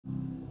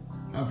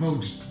Hi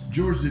folks,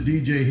 George the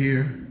DJ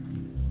here,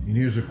 and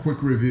here's a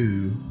quick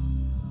review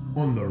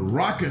on the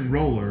Rock and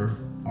Roller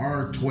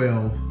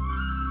R12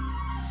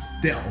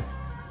 Stealth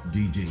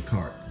DJ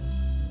cart.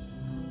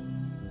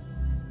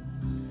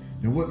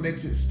 Now what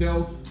makes it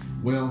stealth?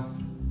 Well,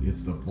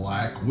 it's the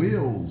black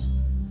wheels.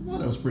 I thought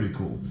that was pretty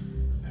cool.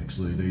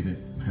 Actually, they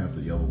didn't have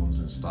the yellow ones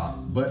in stock,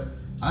 but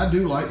I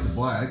do like the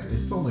black.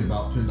 It's only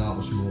about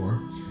 $10 more.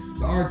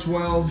 The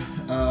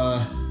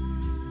R12,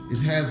 it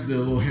has the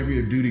little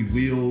heavier duty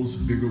wheels,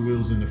 bigger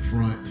wheels in the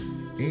front,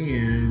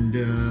 and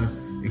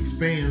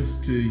expands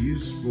to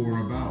use for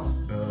about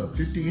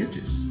 50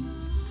 inches.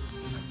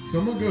 So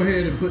I'm gonna go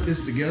ahead and put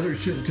this together. It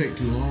shouldn't take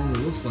too long.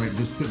 It looks like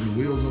just putting the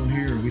wheels on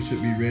here and we should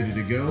be ready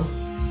to go.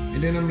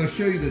 And then I'm gonna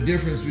show you the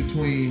difference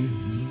between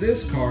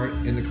this cart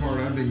and the cart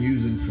I've been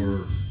using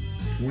for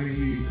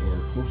 20 or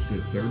close to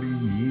 30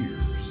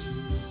 years.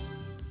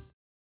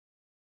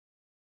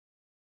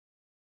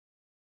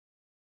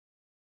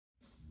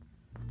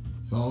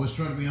 So I always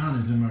try to be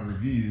honest in my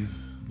reviews.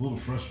 A little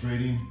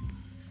frustrating.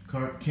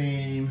 Cart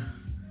came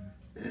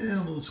a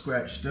little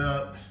scratched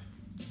up.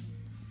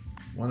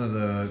 One of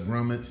the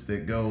grommets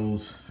that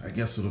goes, I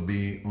guess it'll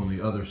be on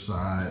the other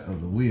side of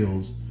the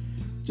wheels,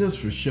 just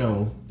for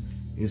show,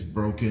 is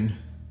broken.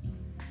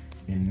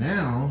 And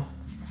now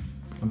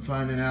I'm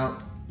finding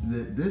out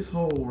that this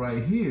hole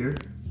right here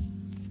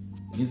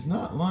is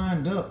not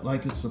lined up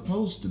like it's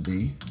supposed to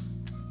be.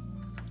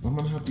 I'm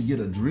gonna have to get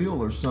a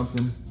drill or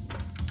something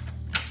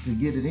to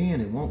get it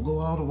in. It won't go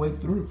all the way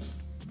through.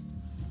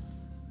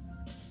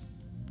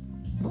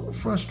 A little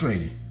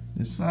frustrating.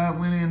 This side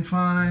went in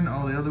fine,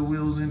 all the other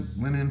wheels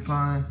went in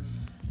fine.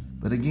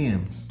 But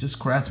again, just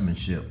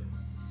craftsmanship.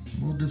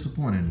 A little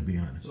disappointing, to be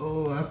honest.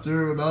 So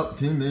after about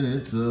 10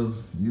 minutes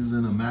of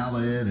using a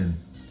mallet and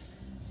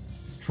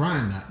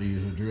trying not to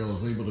use a drill, I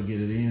was able to get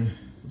it in.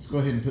 Let's go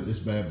ahead and put this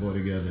bad boy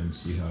together and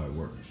see how it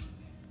works.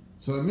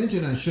 So I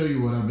mentioned I'd show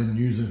you what I've been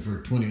using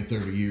for 20 or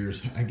 30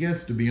 years. I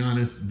guess, to be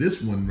honest,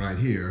 this one right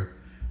here,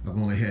 I've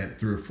only had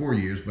 3 or 4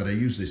 years, but I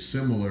used a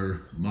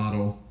similar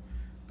model.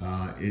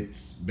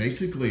 It's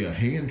basically a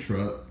hand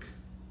truck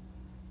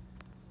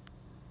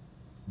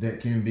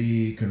that can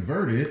be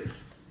converted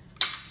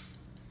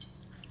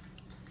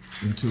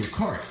into a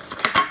cart.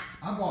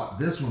 I bought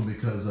this one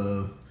because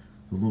of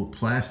the little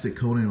plastic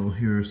coating over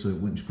here so it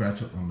wouldn't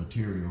scratch up my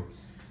material.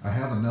 I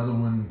have another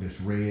one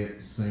that's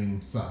red,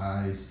 same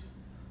size,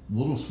 a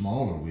little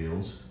smaller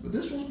wheels, but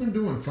this one's been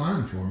doing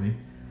fine for me.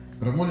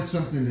 But I wanted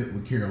something that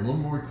would carry a little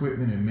more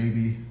equipment and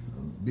maybe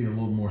be a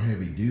little more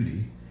heavy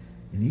duty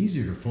and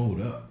easier to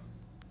fold up.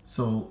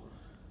 So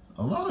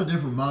a lot of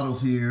different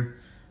models here.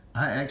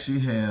 I actually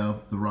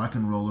have the Rock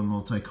and Roller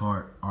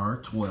multi-cart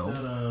R12.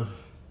 Instead of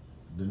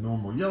the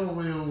normal yellow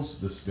wheels,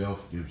 the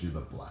Stealth gives you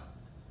the black.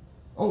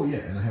 Oh yeah,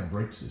 and I have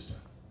brakes this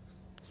time.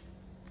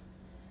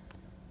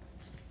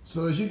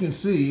 So as you can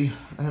see,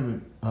 I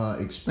haven't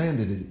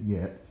expanded it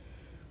yet,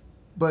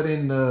 but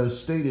in the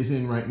state it's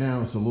in right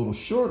now, it's a little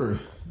shorter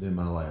than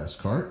my last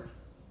cart.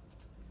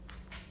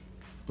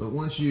 But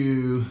once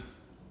you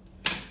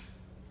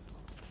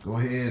go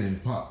ahead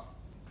and pop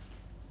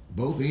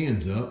both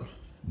ends up,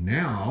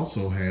 now I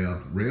also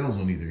have rails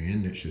on either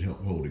end that should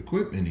help hold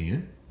equipment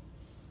in.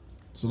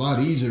 It's a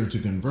lot easier to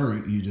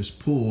convert. You just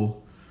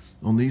pull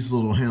on these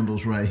little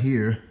handles right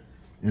here,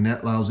 and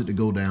that allows it to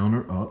go down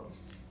or up.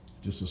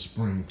 Just a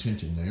spring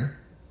tension there.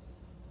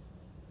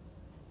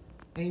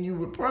 And you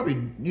would probably,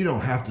 you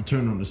don't have to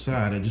turn on the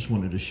side. I just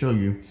wanted to show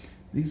you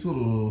these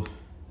little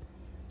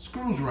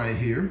screws right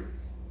here.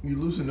 You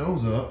loosen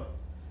those up,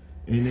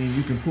 and then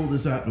you can pull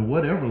this out to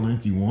whatever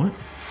length you want.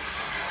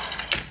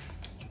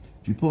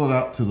 If you pull it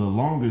out to the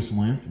longest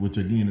length, which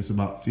again is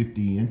about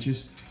 50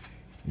 inches,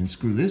 and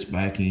screw this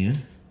back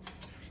in,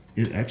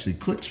 it actually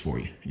clicks for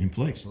you in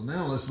place. So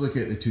now let's look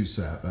at the two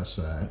side by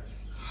side.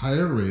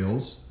 Higher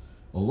rails,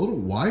 a little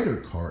wider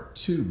cart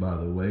too, by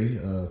the way,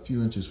 a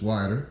few inches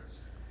wider.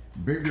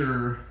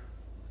 Bigger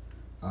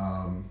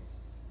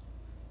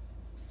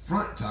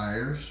front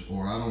tires,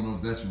 or I don't know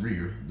if that's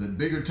rear, the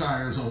bigger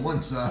tires on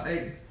one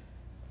side,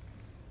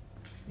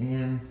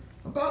 and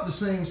about the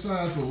same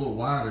size but a little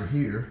wider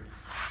here,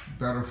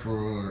 better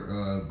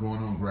for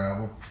going on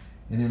gravel.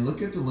 And then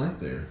look at the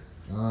length there.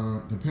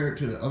 Compared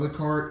to the other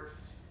cart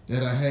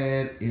that I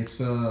had,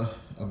 it's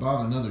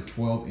about another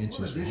 12 inches.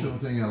 One additional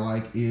thing I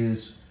like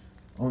is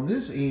on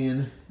this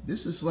end,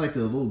 this is like a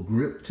little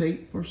grip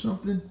tape or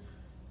something.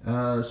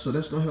 So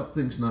that's gonna help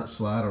things not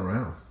slide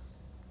around.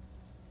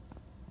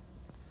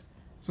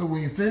 So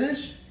when you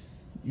finish,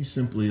 you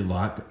simply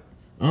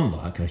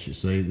unlock, I should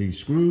say, these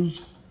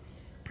screws.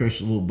 Press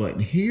the little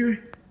button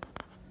here.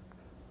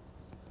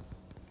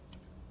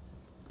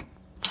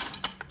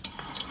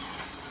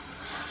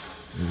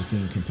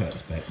 Everything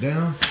compacts back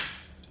down.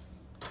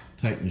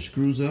 Tighten the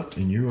screws up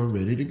and you are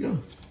ready to go.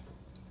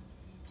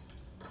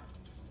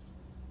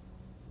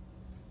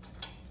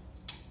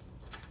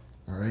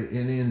 All right,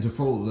 and then to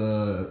fold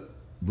the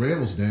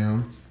rails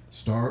down,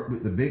 start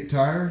with the big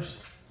tires.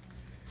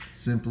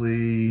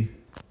 Simply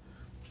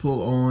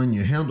pull on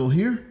your handle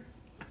here,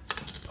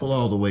 pull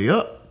all the way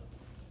up,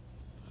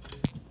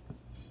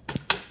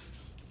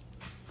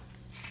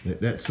 Let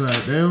that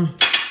side down.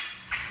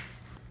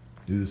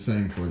 Do the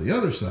same for the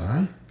other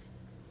side.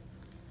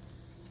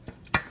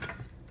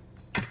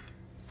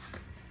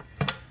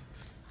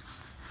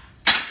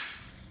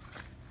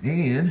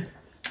 And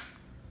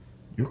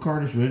your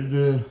cart is ready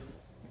to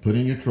put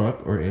in your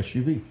truck or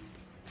SUV.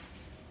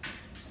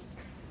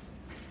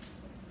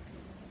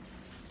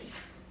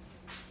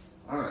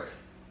 All right,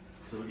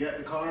 so we got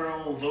the cart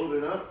all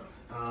loaded up.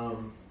 I'd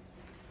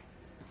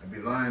be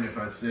lying if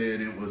I said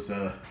it was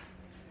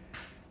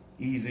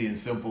easy and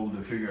simple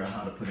to figure out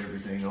how to put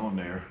everything on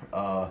there.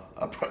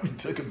 I probably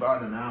took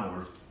about an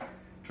hour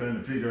trying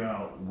to figure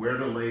out where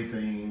to lay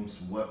things,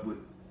 what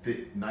would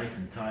fit nice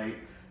and tight.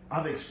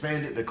 I've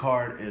expanded the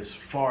cart as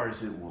far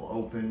as it will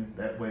open.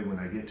 That way when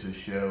I get to a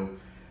show,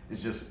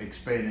 it's just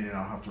expanding it.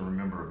 I'll have to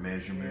remember a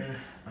measurement.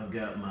 I've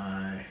got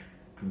my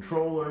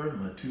controller,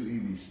 my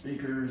 2 EV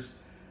speakers,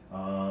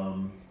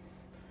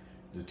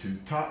 the 2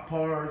 top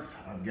parts.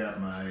 I've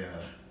got my,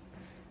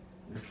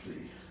 let's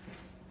see,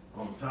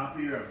 on the top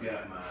here, I've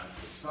got my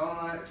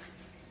facade,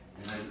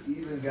 and I've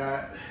even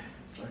got,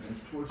 if I can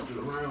twist it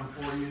around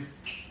for you,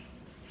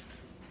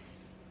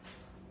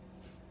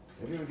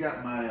 I've even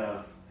got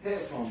my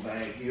headphone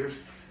bag here,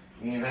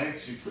 and I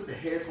actually put the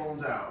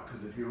headphones out,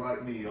 because if you're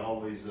like me, you're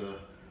always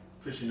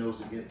pushing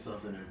those against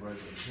something and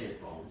breaking the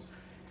headphones.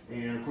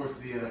 And of course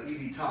the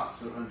EV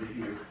tops are under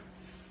here.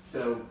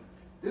 So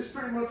this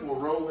pretty much will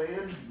roll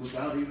in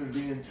without even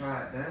being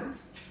tied down,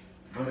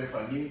 but if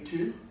I need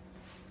to,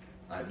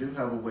 I do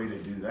have a way to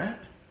do that.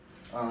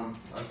 I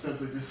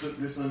simply just hook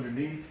this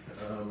underneath.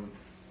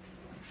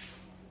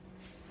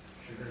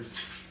 There's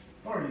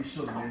already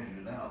sort of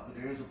measured it out,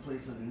 but there is a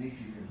place underneath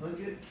you can hook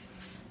it.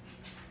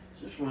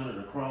 Just run it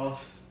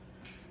across.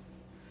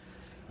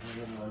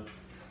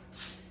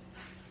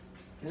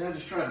 And I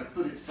just try to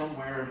put it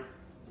somewhere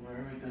where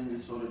everything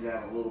has sort of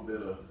got a little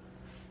bit of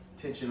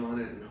tension on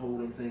it and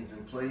holding things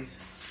in place.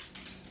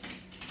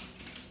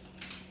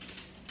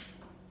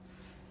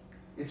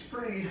 It's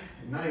pretty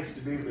nice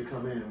to be able to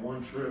come in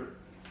one trip.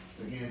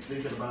 Again,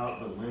 thinking about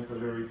the length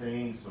of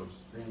everything, so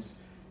things,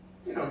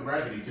 you know,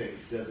 gravity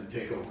doesn't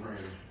take over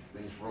and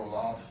things roll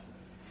off.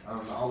 I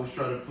always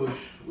try to push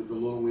with the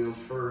little wheels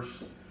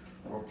first,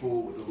 or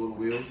pull with the little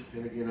wheels.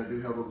 And again, I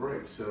do have a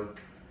brake. So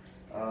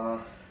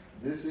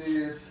this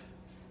is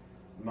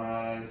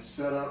my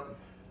setup.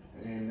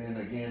 And then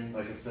again,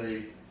 like I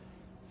say,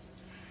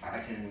 I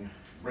can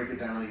break it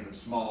down even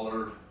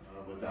smaller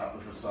without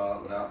the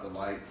facade, without the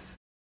lights.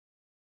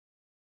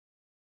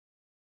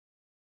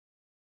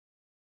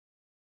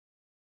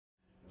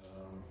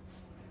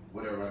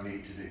 Whatever I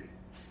need to do.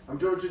 I'm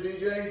Georgia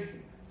DJ.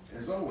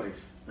 As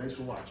always, thanks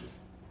for watching.